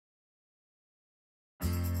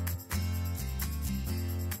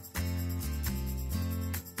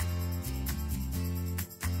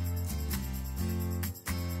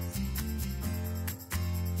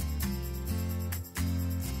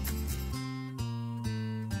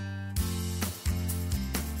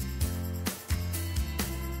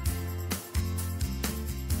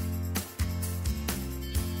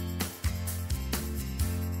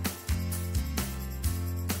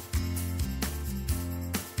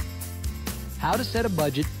how to set a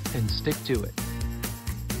budget and stick to it.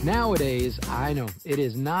 Nowadays, I know, it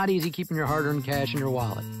is not easy keeping your hard-earned cash in your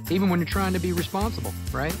wallet, even when you're trying to be responsible,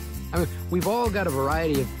 right? I mean, we've all got a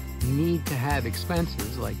variety of need-to-have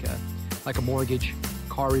expenses, like a mortgage,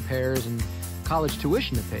 car repairs, and college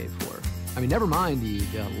tuition to pay for. I mean, never mind the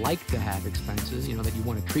like-to-have expenses, that you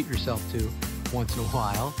want to treat yourself to once in a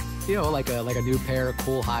while. Like a new pair of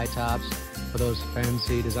cool high tops or those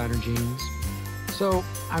fancy designer jeans. So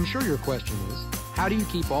I'm sure your question is, how do you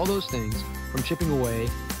keep all those things from chipping away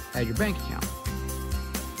at your bank account?